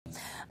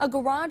A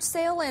garage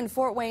sale in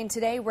Fort Wayne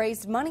today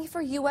raised money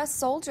for U.S.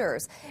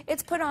 soldiers.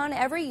 It's put on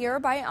every year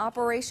by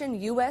Operation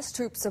U.S.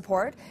 Troop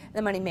Support.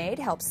 The money made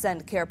helps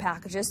send care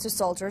packages to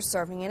soldiers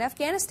serving in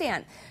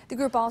Afghanistan. The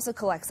group also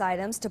collects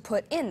items to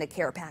put in the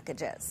care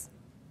packages.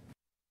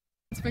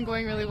 It's been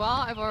going really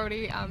well. I've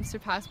already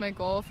surpassed my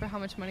goal for how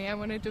much money I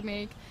wanted to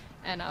make,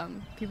 and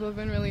people have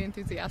been really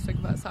enthusiastic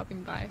about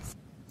stopping by.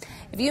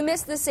 If you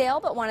missed the sale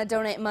but want to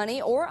donate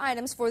money or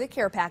items for the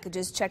care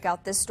packages, check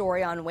out this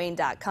story on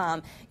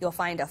WANE.com. You'll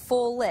find a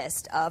full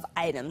list of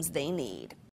items they need.